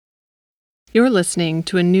You're listening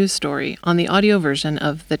to a news story on the audio version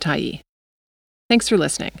of The Tyee. Thanks for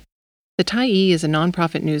listening. The Tyee is a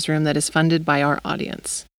nonprofit newsroom that is funded by our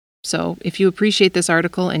audience. So, if you appreciate this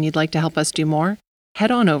article and you'd like to help us do more,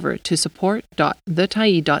 head on over to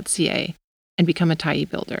support.thetyee.ca and become a Tyee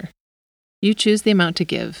builder. You choose the amount to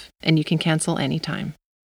give, and you can cancel anytime.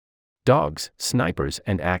 Dogs, snipers,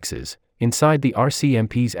 and axes, inside the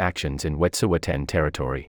RCMP's actions in Wet'suwet'en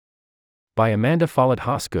territory. By Amanda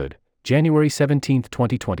Follett-Hosgood, January 17,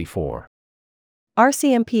 2024.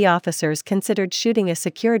 RCMP officers considered shooting a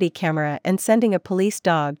security camera and sending a police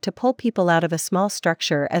dog to pull people out of a small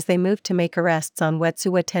structure as they moved to make arrests on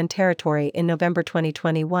Wet'suwet'en territory in November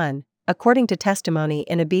 2021, according to testimony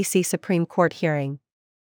in a BC Supreme Court hearing.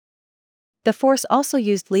 The force also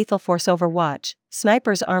used lethal force overwatch,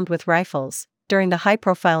 snipers armed with rifles, during the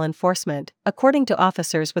high-profile enforcement, according to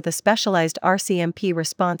officers with a specialized RCMP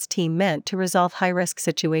response team meant to resolve high-risk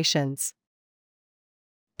situations.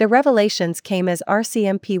 The revelations came as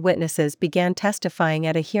RCMP witnesses began testifying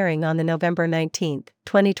at a hearing on the November 19,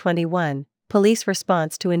 2021, police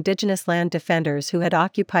response to Indigenous land defenders who had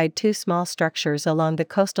occupied two small structures along the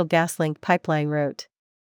Coastal GasLink pipeline route.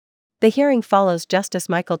 The hearing follows Justice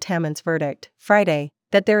Michael Taman's verdict, Friday,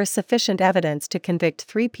 that there is sufficient evidence to convict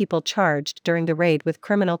 3 people charged during the raid with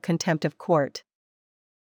criminal contempt of court.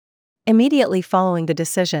 Immediately following the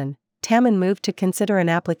decision, Taman moved to consider an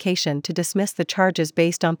application to dismiss the charges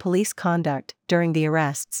based on police conduct during the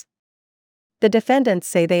arrests. The defendants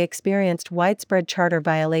say they experienced widespread charter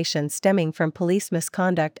violations stemming from police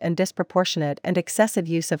misconduct and disproportionate and excessive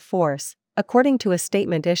use of force, according to a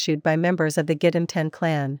statement issued by members of the Gidimt'en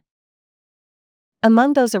clan.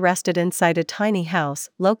 Among those arrested inside a tiny house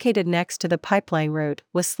located next to the pipeline route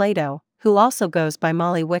was Slato, who also goes by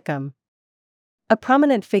Molly Wickham. A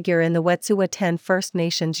prominent figure in the Wet'suwet'en First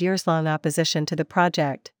Nations' years-long opposition to the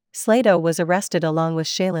project, Slato was arrested along with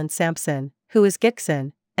Shaylin Sampson, who is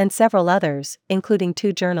Gixon, and several others, including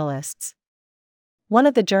 2 journalists. One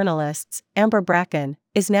of the journalists, Amber Bracken,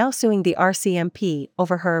 is now suing the RCMP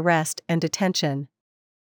over her arrest and detention.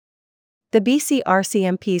 The BC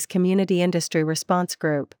RCMP's Community Industry Response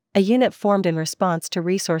Group, a unit formed in response to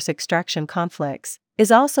resource extraction conflicts,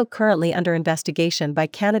 is also currently under investigation by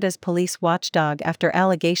Canada's police watchdog after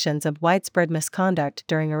allegations of widespread misconduct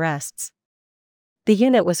during arrests. The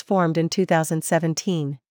unit was formed in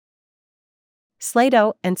 2017.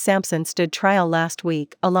 Slato and Sampson stood trial last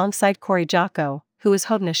week alongside Corey Jocko, who is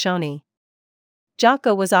Haudenosaunee.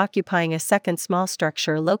 Jocko was occupying a second small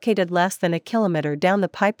structure located less than a kilometer down the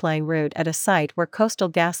pipeline route at a site where Coastal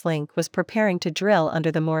GasLink was preparing to drill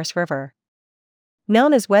under the Morris River.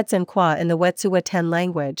 Known as Wet'suwet'en in the Wet'suwet'en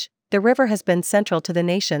language, the river has been central to the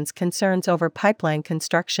nation's concerns over pipeline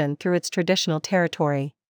construction through its traditional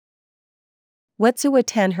territory.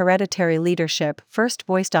 Wet'suwet'en hereditary leadership first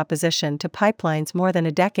voiced opposition to pipelines more than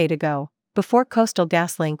a decade ago, before Coastal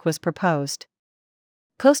GasLink was proposed.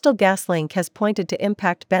 Coastal GasLink has pointed to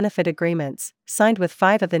impact benefit agreements, signed with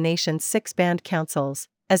 5 of the nation's 6 band councils,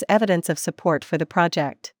 as evidence of support for the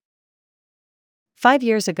project. 5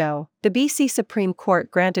 years ago, the BC Supreme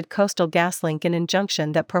Court granted Coastal GasLink an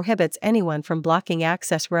injunction that prohibits anyone from blocking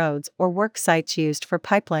access roads or work sites used for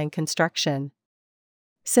pipeline construction.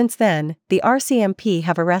 Since then, the RCMP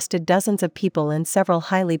have arrested dozens of people in several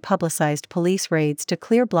highly publicized police raids to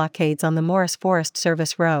clear blockades on the Morris Forest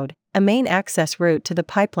Service Road, a main access route to the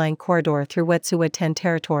pipeline corridor through Wet'suwet'en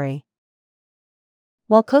territory.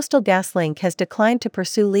 While Coastal GasLink has declined to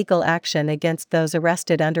pursue legal action against those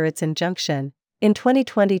arrested under its injunction, in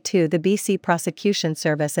 2022 the BC Prosecution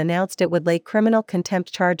Service announced it would lay criminal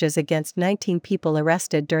contempt charges against 19 people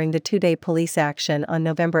arrested during the 2-day police action on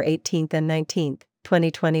November 18 and 19,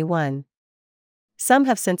 2021. Some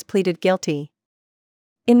have since pleaded guilty.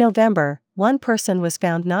 In November, 1 person was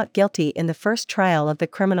found not guilty in the first trial of the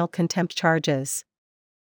criminal contempt charges.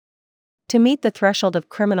 To meet the threshold of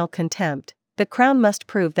criminal contempt, the Crown must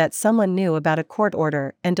prove that someone knew about a court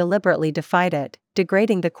order and deliberately defied it,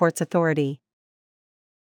 degrading the court's authority.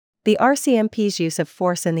 The RCMP's use of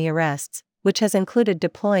force in the arrests, which has included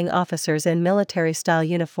deploying officers in military-style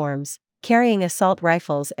uniforms, carrying assault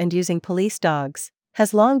rifles and using police dogs,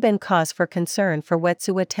 has long been cause for concern for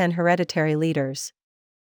Wet'suwet'en hereditary leaders.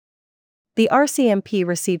 The RCMP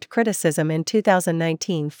received criticism in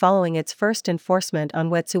 2019 following its first enforcement on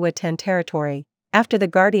Wet'suwet'en territory, after The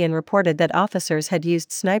Guardian reported that officers had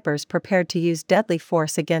used snipers prepared to use deadly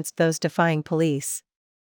force against those defying police.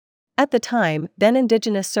 At the time, then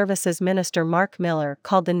Indigenous Services Minister Mark Miller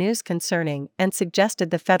called the news concerning and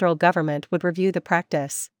suggested the federal government would review the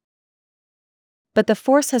practice. But the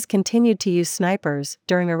force has continued to use snipers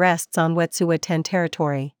during arrests on Wet'suwet'en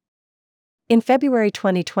territory. In February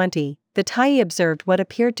 2020, the Thai observed what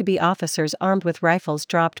appeared to be officers armed with rifles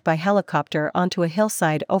dropped by helicopter onto a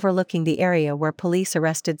hillside overlooking the area where police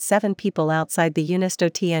arrested 7 people outside the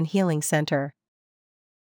Unisto Tien Healing Center.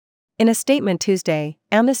 In a statement Tuesday,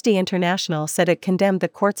 Amnesty International said it condemned the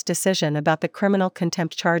court's decision about the criminal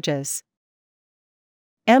contempt charges.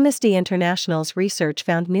 Amnesty International's research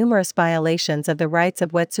found numerous violations of the rights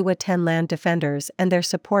of Wet'suwet'en land defenders and their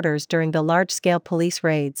supporters during the large-scale police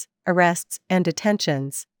raids, arrests, and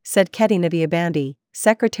detentions, said Ketty Nabiabandi,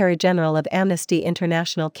 Secretary-General of Amnesty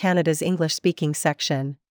International Canada's English-speaking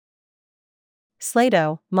section.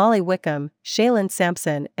 Slato, Molly Wickham, Shaylin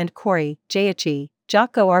Sampson, and Corey Jaichi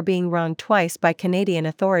Jocko are being wronged twice by Canadian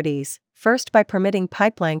authorities, first by permitting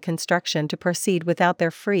pipeline construction to proceed without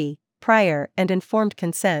their free, prior, and informed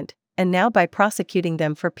consent, and now by prosecuting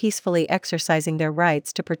them for peacefully exercising their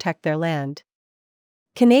rights to protect their land.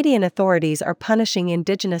 Canadian authorities are punishing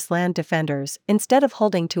Indigenous land defenders instead of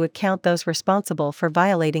holding to account those responsible for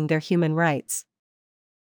violating their human rights.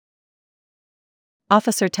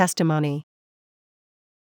 Officer testimony.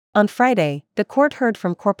 On Friday, the court heard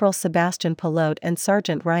from Corporal Sebastian Pilote and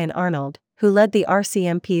Sergeant Ryan Arnold, who led the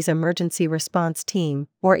RCMP's Emergency Response Team,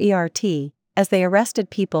 or ERT, as they arrested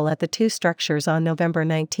people at the 2 structures on November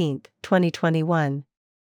 19, 2021.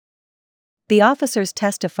 The officers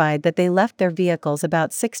testified that they left their vehicles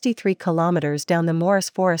about 63 kilometers down the Morris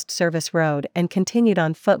Forest Service Road and continued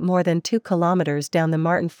on foot more than 2 kilometers down the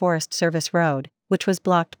Martin Forest Service Road, which was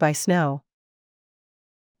blocked by snow.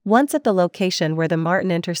 Once at the location where the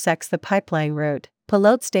Martin intersects the pipeline route,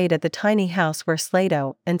 Pilote stayed at the tiny house where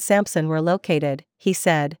Slato and Sampson were located, he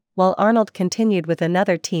said, while Arnold continued with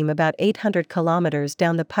another team about 800 kilometers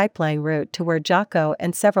down the pipeline route to where Jocko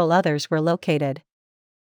and several others were located.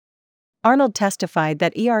 Arnold testified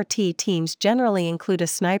that ERT teams generally include a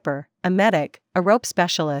sniper, a medic, a rope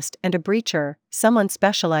specialist, and a breacher, someone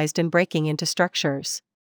specialized in breaking into structures.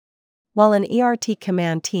 While an ERT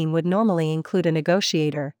command team would normally include a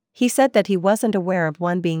negotiator, he said that he wasn't aware of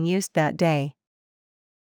one being used that day.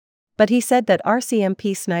 But he said that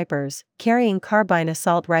RCMP snipers, carrying carbine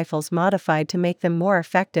assault rifles modified to make them more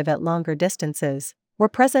effective at longer distances, were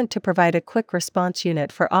present to provide a quick response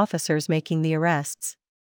unit for officers making the arrests.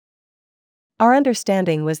 Our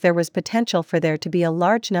understanding was there was potential for there to be a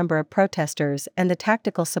large number of protesters and the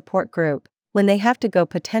tactical support group. When they have to go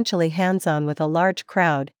potentially hands-on with a large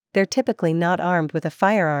crowd, they're typically not armed with a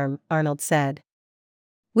firearm, Arnold said.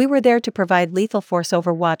 We were there to provide lethal force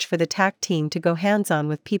overwatch for the TAC team to go hands-on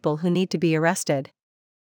with people who need to be arrested.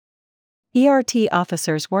 ERT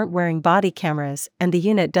officers weren't wearing body cameras and the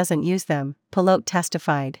unit doesn't use them, Pilote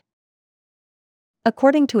testified.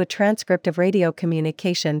 According to a transcript of radio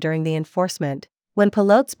communication during the enforcement, when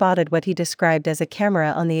Pilote spotted what he described as a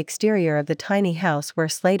camera on the exterior of the tiny house where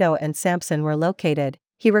Slato and Sampson were located,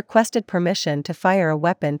 he requested permission to fire a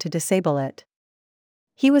weapon to disable it.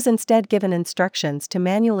 He was instead given instructions to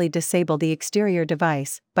manually disable the exterior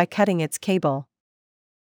device by cutting its cable.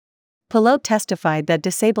 Pilote testified that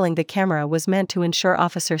disabling the camera was meant to ensure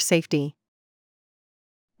officer safety.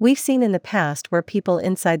 We've seen in the past where people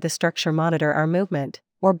inside the structure monitor our movement,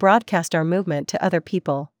 or broadcast our movement to other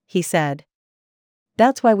people, he said.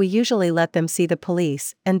 That's why we usually let them see the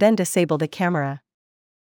police and then disable the camera.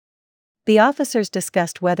 The officers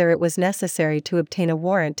discussed whether it was necessary to obtain a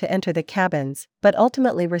warrant to enter the cabins, but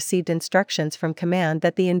ultimately received instructions from command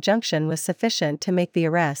that the injunction was sufficient to make the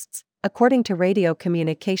arrests, according to radio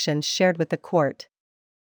communications shared with the court.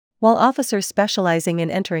 While officers specializing in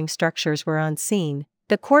entering structures were on scene,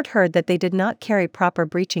 the court heard that they did not carry proper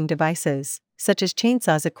breaching devices, such as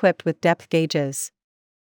chainsaws equipped with depth gauges.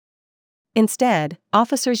 Instead,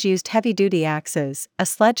 officers used heavy-duty axes, a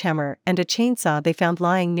sledgehammer, and a chainsaw they found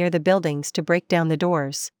lying near the buildings to break down the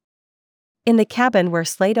doors. In the cabin where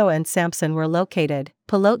Slato and Sampson were located,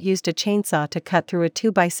 Pilote used a chainsaw to cut through a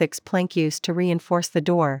 2x6 plank used to reinforce the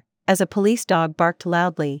door, as a police dog barked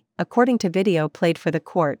loudly, according to video played for the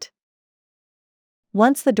court.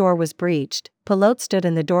 Once the door was breached, Pilote stood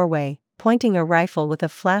in the doorway, pointing a rifle with a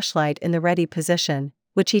flashlight in the ready position,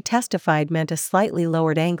 which he testified meant a slightly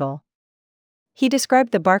lowered angle. He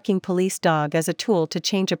described the barking police dog as a tool to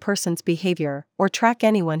change a person's behavior or track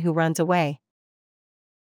anyone who runs away.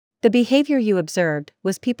 The behavior you observed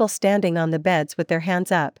was people standing on the beds with their hands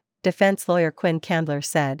up, defense lawyer Quinn Candler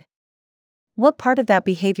said. What part of that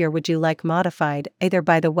behavior would you like modified, either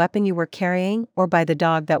by the weapon you were carrying or by the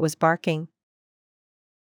dog that was barking?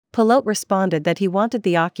 Pilote responded that he wanted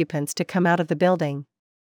the occupants to come out of the building.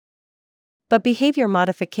 But behavior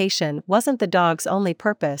modification wasn't the dog's only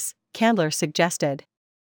purpose, Candler suggested.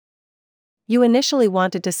 You initially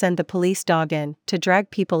wanted to send the police dog in to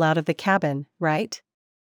drag people out of the cabin, right?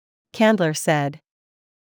 Candler said.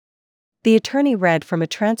 The attorney read from a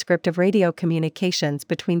transcript of radio communications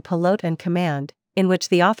between Pilote and command, in which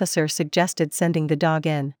the officer suggested sending the dog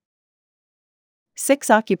in. 6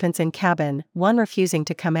 occupants in cabin, 1 refusing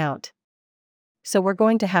to come out. So we're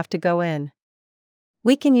going to have to go in.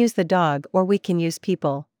 We can use the dog or we can use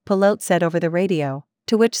people, Pilote said over the radio,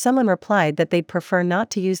 to which someone replied that they'd prefer not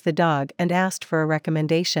to use the dog and asked for a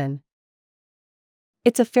recommendation.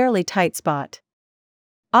 It's a fairly tight spot.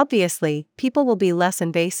 Obviously, people will be less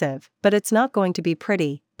invasive, but it's not going to be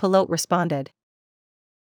pretty, Pilote responded.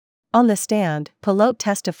 On the stand, Pilote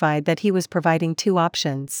testified that he was providing 2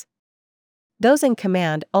 options. Those in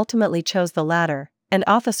command ultimately chose the latter, and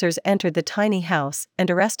officers entered the tiny house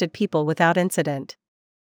and arrested people without incident.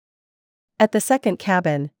 At the second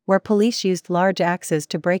cabin, where police used large axes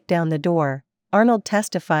to break down the door, Arnold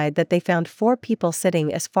testified that they found 4 people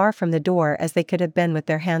sitting as far from the door as they could have been with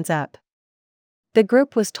their hands up. The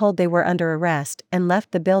group was told they were under arrest and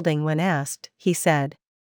left the building when asked, he said.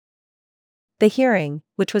 The hearing,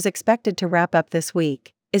 which was expected to wrap up this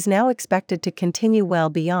week, is now expected to continue well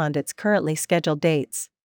beyond its currently scheduled dates.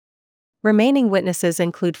 Remaining witnesses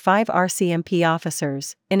include 5 RCMP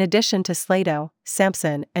officers, in addition to Slato,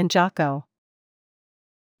 Sampson, and Jocko.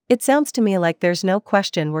 It sounds to me like there's no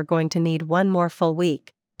question we're going to need 1 more full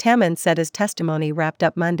week, Tamman said as testimony wrapped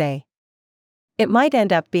up Monday. It might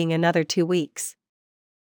end up being another 2 weeks.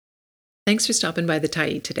 Thanks for stopping by the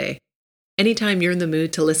Tyee today. Anytime you're in the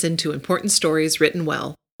mood to listen to important stories written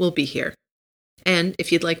well, we'll be here. And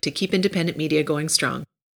if you'd like to keep independent media going strong,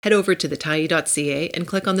 head over to thetyee.ca and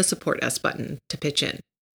click on the Support Us button to pitch in.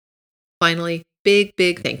 Finally, big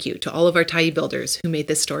thank you to all of our Tyee builders who made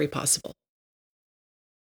this story possible.